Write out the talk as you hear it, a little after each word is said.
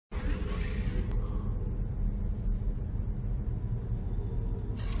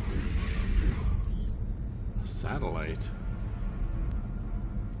Satellite.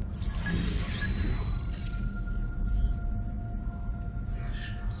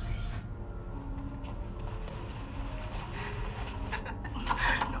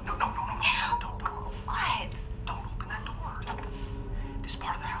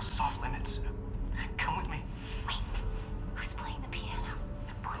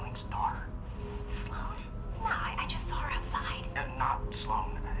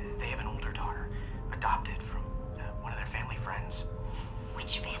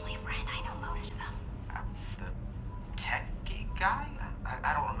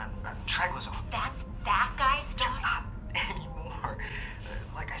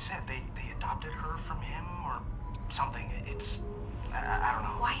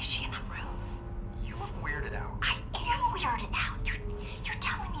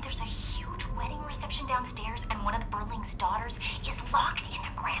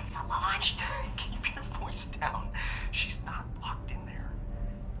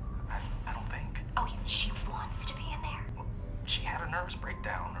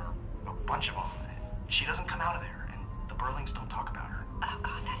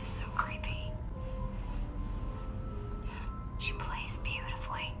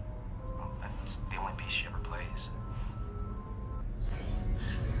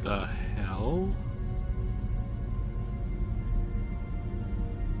 The hell?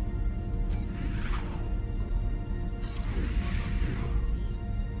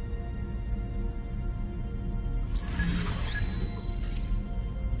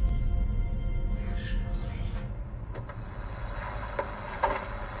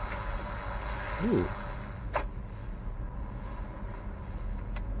 Ooh.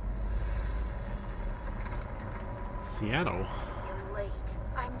 Seattle. You're late.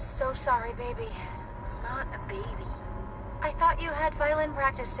 I'm so sorry, baby. I'm not a baby. I thought you had violin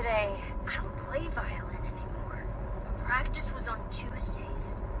practice today. I don't play violin anymore. Practice was on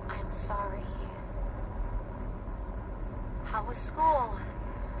Tuesdays. I'm sorry. How was school?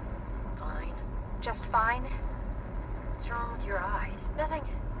 Fine. Just fine? What's wrong with your eyes? Nothing.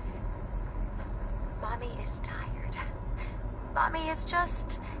 Mommy is tired. Mommy is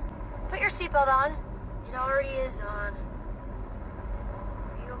just... Put your seatbelt on. It already is on.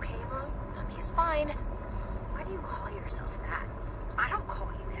 Are you okay, Mom? Mommy is fine. Why do you call yourself that? I don't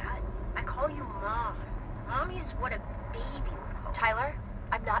call you that. I call you Mom. Mommy's what a baby would call. Tyler,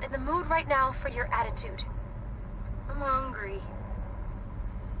 I'm not in the mood right now for your attitude. I'm hungry.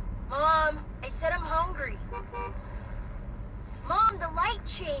 Mom, I said I'm hungry. Mom, the light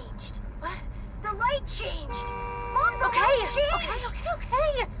changed. What? The light changed! Mom, the light changed! Okay.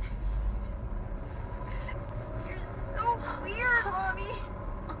 You're so weird, Mommy.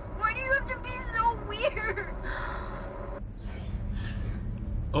 Why do you have to be so weird?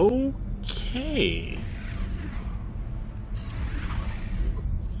 Okay.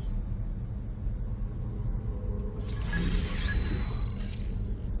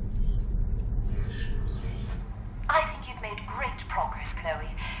 I think you've made great progress, Chloe.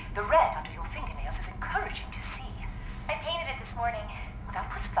 The red under your fingernails is encouraging to see. I painted it this morning. That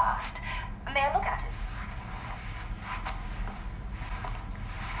was fast. May I look at it?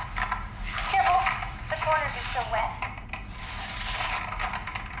 Careful, the corners are still wet.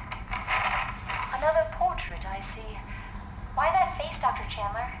 Another portrait, I see. Why that face, Dr.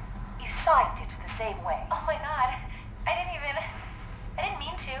 Chandler? You signed it the same way. Oh my god. I didn't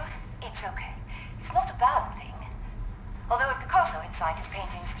mean to. It's okay. It's not a bad thing. Although if Picasso had signed his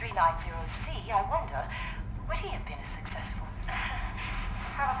paintings 390C, I wonder, would he have been as successful?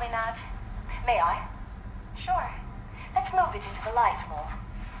 Probably not. May I? Sure. Let's move it into the light more.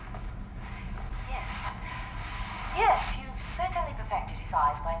 Yes, you've certainly perfected his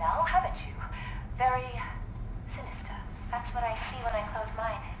eyes by now, haven't you? Very sinister. That's what I see when I close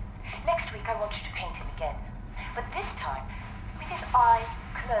mine. Next week I want you to paint him again. But this time, with his eyes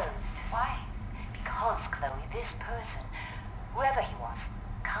closed. Why? Because, Chloe, this person, whoever he was,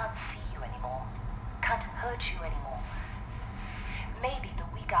 can't see you anymore. Can't hurt you anymore. Maybe the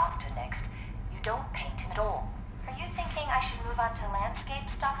week after next, you don't paint him at all. Are you thinking I should move on to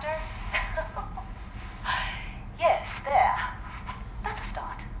landscapes, Doctor? Yes, there. That's a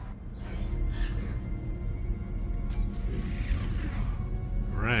start.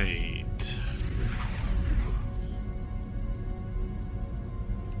 Right.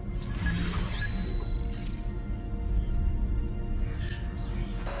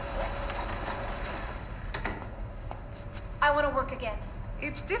 I want to work again.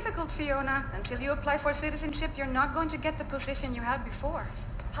 It's difficult, Fiona. Until you apply for citizenship, you're not going to get the position you had before.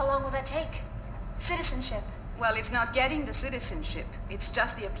 How long will that take? Citizenship. Well, it's not getting the citizenship. It's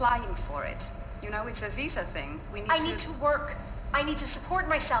just the applying for it. You know, it's a visa thing. I need to work. I need to support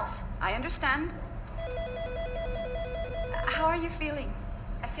myself. I understand. How are you feeling?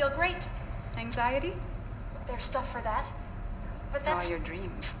 I feel great. Anxiety? There's stuff for that. But How that's... are your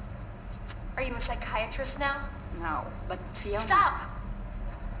dreams? Are you a psychiatrist now? No, but Fiona... Stop!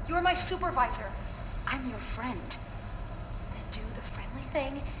 You're my supervisor. I'm your friend. Then do the friendly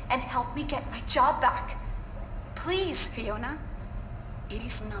thing and help me get my job back. Please. Fiona, it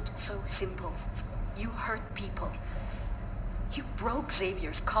is not so simple. You hurt people. You broke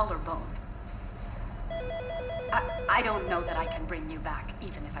Xavier's collarbone. I don't know that I can bring you back,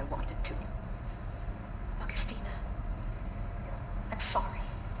 even if I wanted to. Augustina, I'm sorry.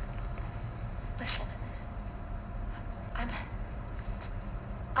 Listen,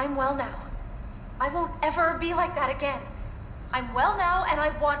 I'm well now. I won't ever be like that again. I'm well now and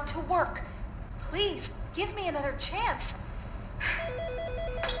I want to work. Please, give me another chance.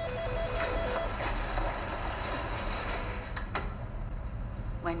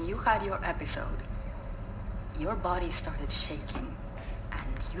 When you had your episode, your body started shaking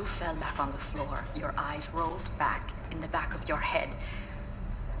and you fell back on the floor. Your eyes rolled back in the back of your head.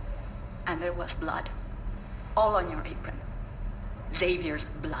 And there was blood all on your apron. Xavier's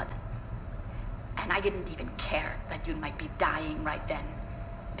blood. And I didn't even care that you might be dying right then,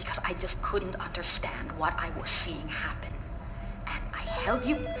 because I just couldn't understand what I was seeing happen. And I held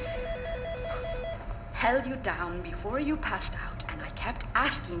you down before you passed out, and I kept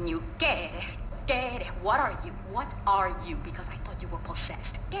asking you, ¿Qué eres? ¿Qué eres? What are you? What are you? Because I thought you were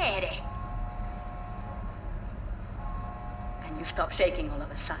possessed. ¿Qué eres? And you stopped shaking all of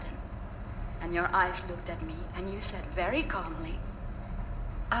a sudden. And your eyes looked at me, and you said very calmly,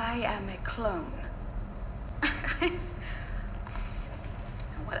 I am a clone.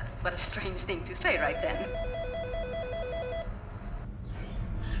 What a strange thing to say right then.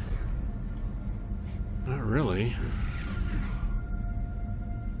 Not really.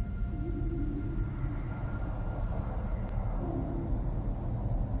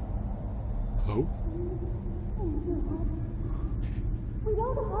 Oh. We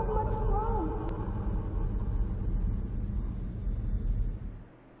don't have much time.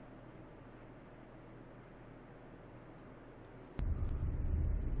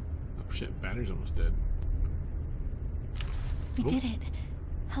 Oh shit, battery's almost dead. We did it.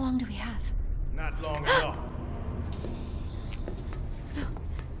 How long do we have? Not long enough.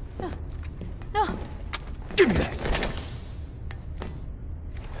 No! Give me that!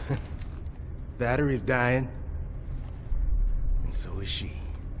 Battery's dying. And so is she.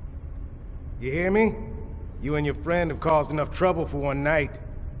 You hear me? You and your friend have caused enough trouble for one night.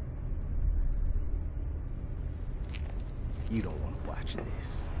 You don't want to watch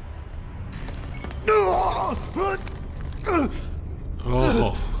this. Oh.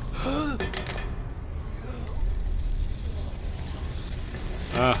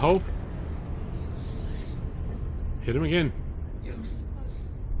 Hope. Hit him again.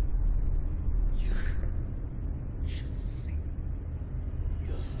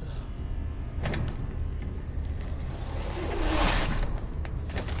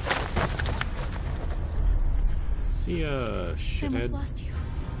 See ya, I almost shithead. lost you.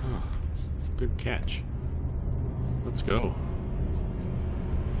 Oh, good catch. Let's go.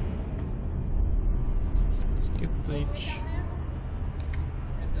 Let's get the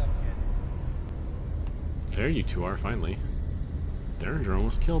There you two are, finally. Derringer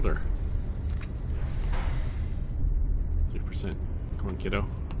almost killed her. 3%. Come on, kiddo.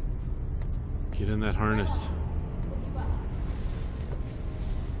 Get in that harness.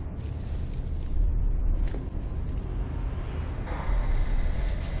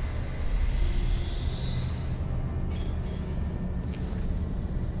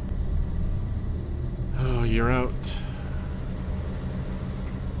 Oh, you're out.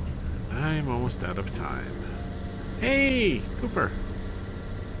 I'm almost out of time. Hey, Cooper.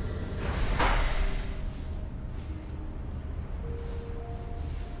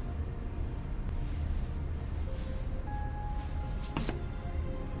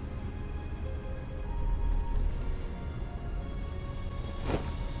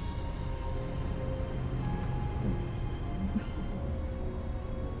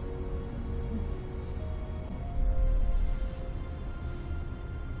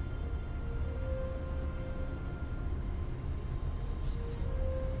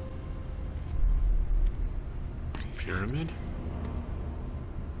 Pyramid?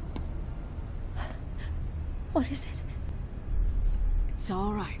 What is it? It's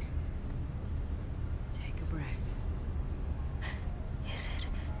all right. Take a breath. Is it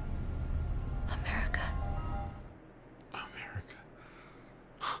America? America.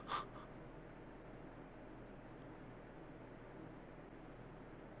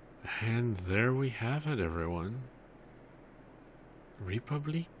 And there we have it, everyone.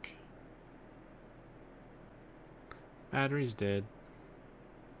 République. Battery's dead.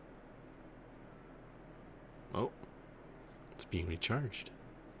 Oh, it's being recharged.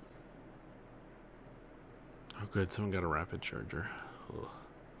 Oh good, someone got a rapid charger. Ugh.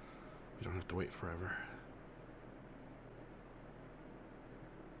 We don't have to wait forever.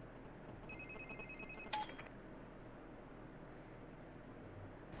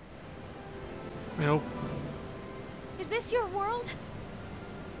 Nope. Is this your world?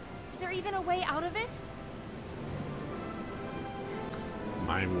 Is there even a way out of it?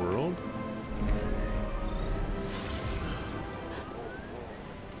 My world?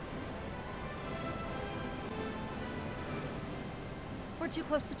 We're too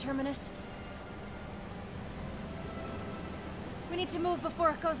close to Terminus. We need to move before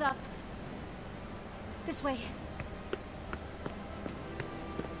it goes up. This way.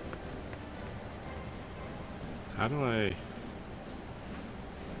 How do I...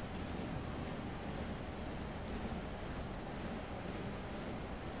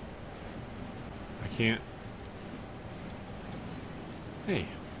 I can't... Hey.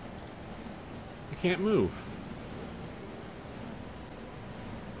 I can't move.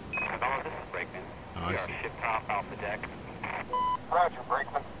 Oh, I see. Ship top off the deck. Roger,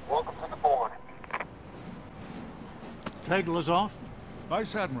 Brakeman. Welcome to the board. Treglazov?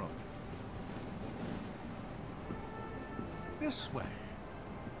 Vice Admiral. This way.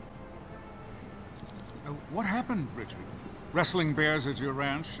 What happened, Richard? Wrestling bears at your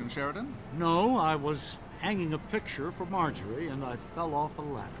ranch in Sheridan? No, I was hanging a picture for Marjorie and I fell off a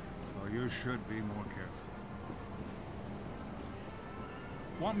ladder. Oh, you should be more careful.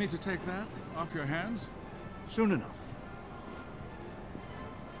 Want me to take that off your hands? Soon enough.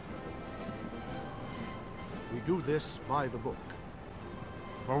 We do this by the book.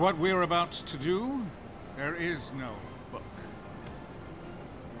 For what we're about to do, there is no book.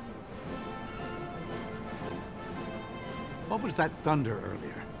 What was that thunder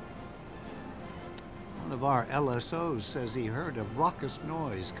earlier? One of our LSOs says he heard a raucous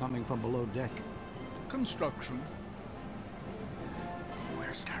noise coming from below deck. Construction.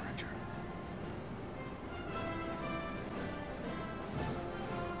 Where's Derringer?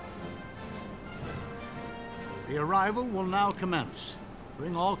 The arrival will now commence.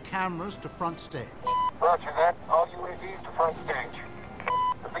 Bring all cameras to front stage. Roger that. All UAVs to front stage.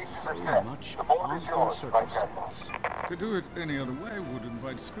 The pieces are set. Much The board is yours, Vice circumstance. Admiral. To do it any other way would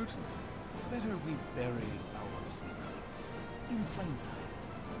invite scrutiny. Better we bury our secrets in plain sight.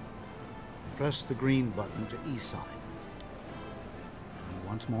 Press the green button to E-sign. And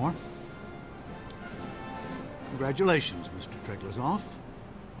once more. Congratulations, Mr. Treglazov. On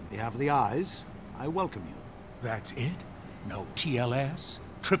behalf of the Eyes, I welcome you. That's it? No TLS?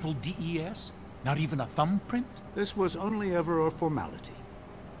 Triple DES? Not even a thumbprint? This was only ever a formality.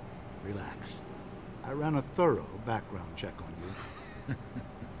 Relax. I ran a thorough background check on you.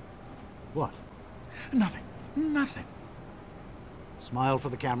 What? Nothing. Nothing. Smile for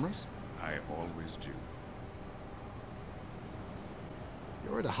the cameras? I always do.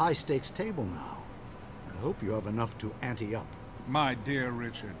 You're at a high-stakes table now. I hope you have enough to ante up. My dear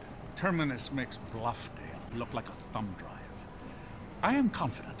Richard, Terminus makes Bluffdale look like a thumb drive. I am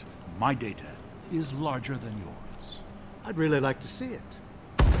confident my data is larger than yours. I'd really like to see it.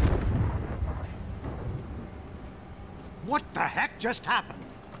 What the heck just happened?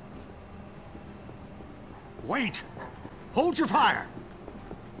 Wait! Hold your fire!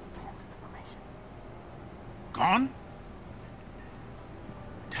 Gone?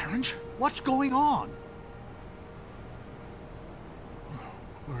 Terrence? What's going on?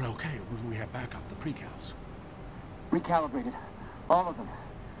 We're okay. We have backup, the precals. Recalibrated. All of them.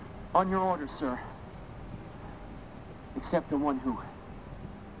 On your orders, sir. Except the one who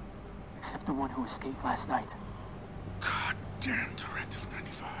escaped last night. God damn Directive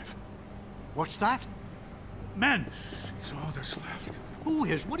 95. What's that? Men! She's all that's left. Who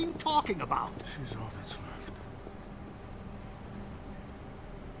is? What are you talking about? She's all that's left.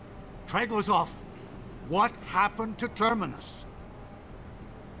 Treglazov, what happened to Terminus?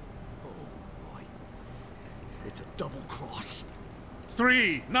 Oh, boy. It's a double cross.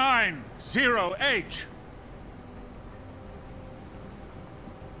 390H.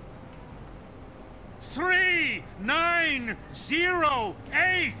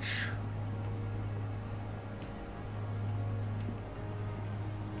 390H.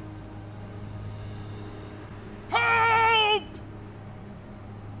 Help!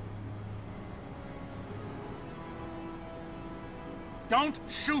 Don't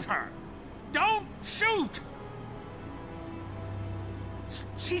shoot her! Don't shoot!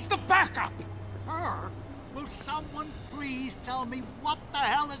 She's the backup! Her? Will someone please tell me what the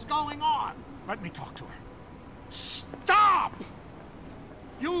hell is going on? Let me talk to her. Stop!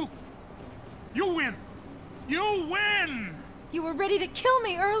 You win! You win! You were ready to kill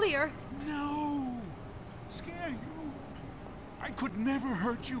me earlier. No! Scare you? I could never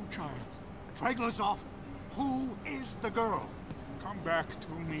hurt you, child. Traiglazov, who is the girl? Come back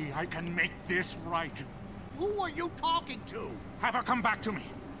to me. I can make this right. Who are you talking to? Have her come back to me.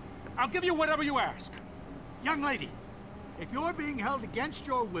 I'll give you whatever you ask. Young lady, if you're being held against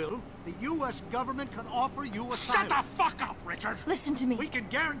your will, the U.S. government can offer you asylum. Shut the fuck up, Richard! Listen to me. We can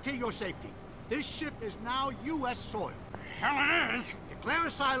guarantee your safety. This ship is now U.S. soil. Hell it is! Declare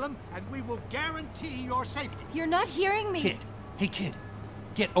asylum, and we will guarantee your safety. You're not hearing me. Kid. Hey, kid.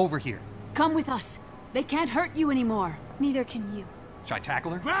 Get over here. Come with us. They can't hurt you anymore. Neither can you. Should I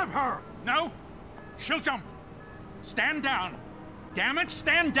tackle her? Grab her! No! She'll jump. Stand down. Damn it,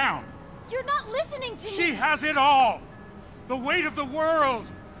 stand down! You're not listening to me! She has it all! The weight of the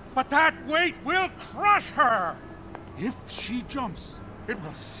world! But that weight will crush her! If she jumps, it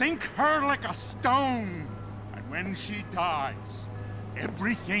will sink her like a stone. And when she dies,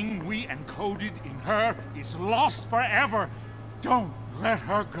 everything we encoded in her is lost forever. Don't let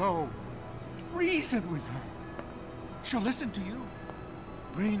her go. Reason with her. She'll listen to you.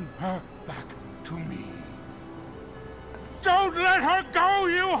 Bring her back to me. Don't let her go,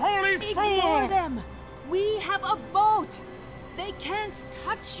 you holy fool! Ignore them! We have a boat! They can't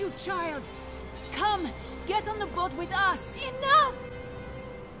touch you, child! Come, get on the boat with us! Enough!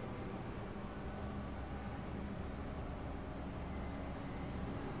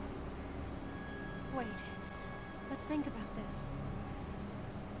 Wait. Let's think about this.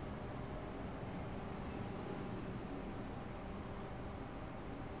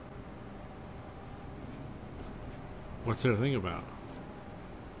 What's there to think about?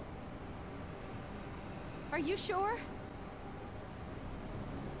 Are you sure?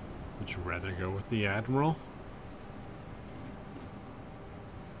 Would you rather go with the Admiral?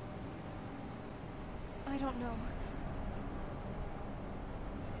 I don't know.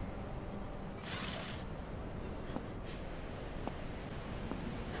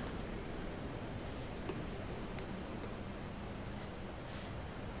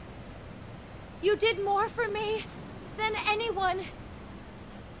 You did more for me than anyone.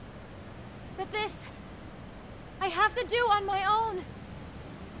 But this, I have to do on my own.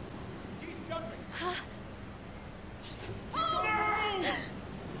 She's jumping.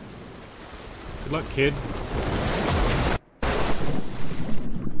 Good luck, kid.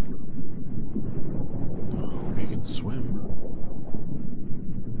 Oh, you can swim.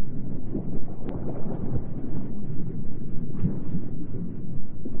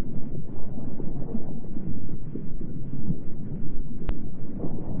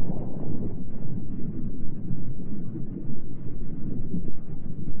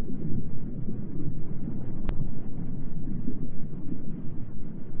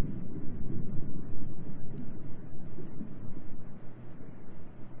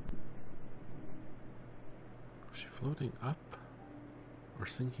 Floating up or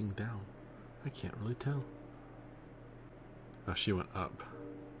sinking down? I can't really tell. Oh, she went up.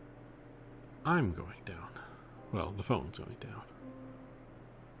 I'm going down. Well, the phone's going down.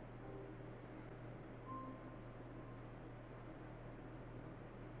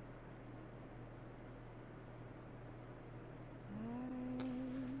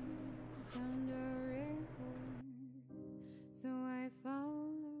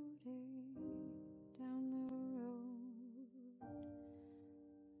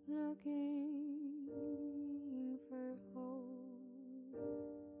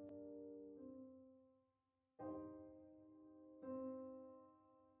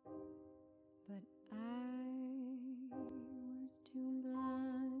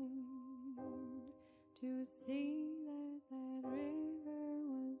 To see that river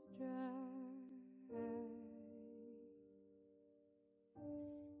was dry,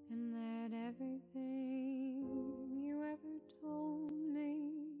 and that everything you ever told me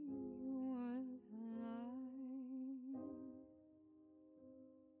was a lie.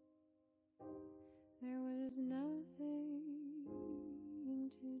 There was nothing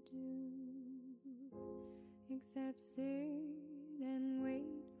to do except sit and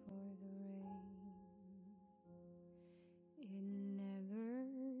wait for the rain. It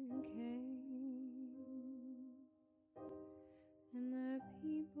never came, and the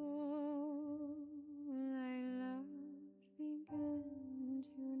people I loved began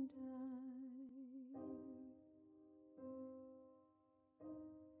to die.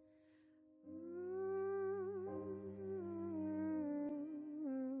 Ooh,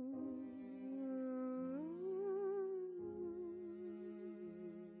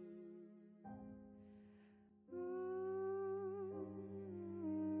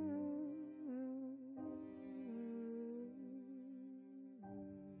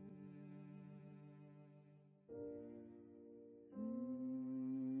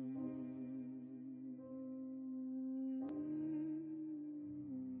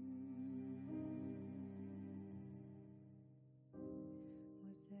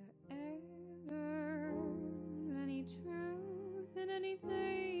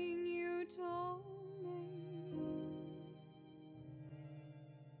 anything you told me.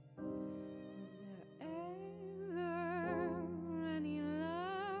 Was there ever any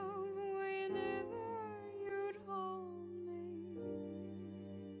love whenever you'd hold me?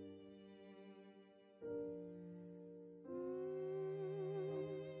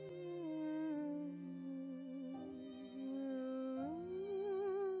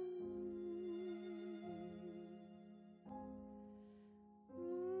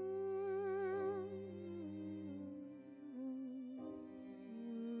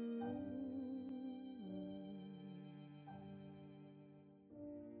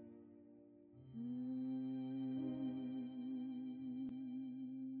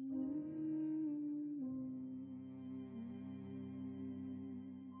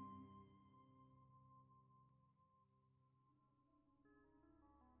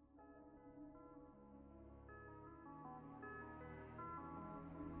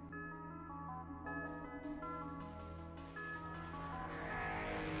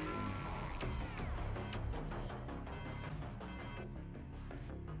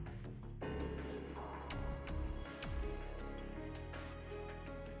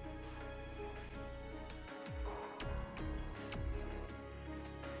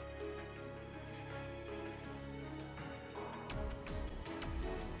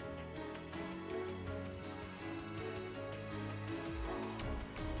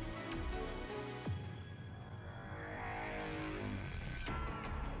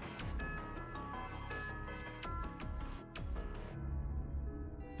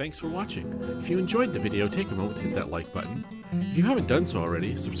 Thanks for watching. If you enjoyed the video, take a moment to hit that like button. If you haven't done so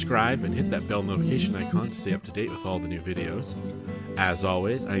already, subscribe and hit that bell notification icon to stay up to date with all the new videos. As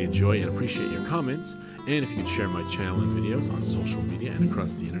always, I enjoy and appreciate your comments, and if you could share my channel and videos on social media and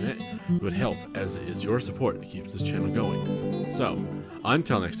across the internet, it would help, as it is your support that keeps this channel going. So,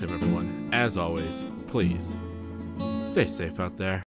 until next time everyone, as always, please, stay safe out there.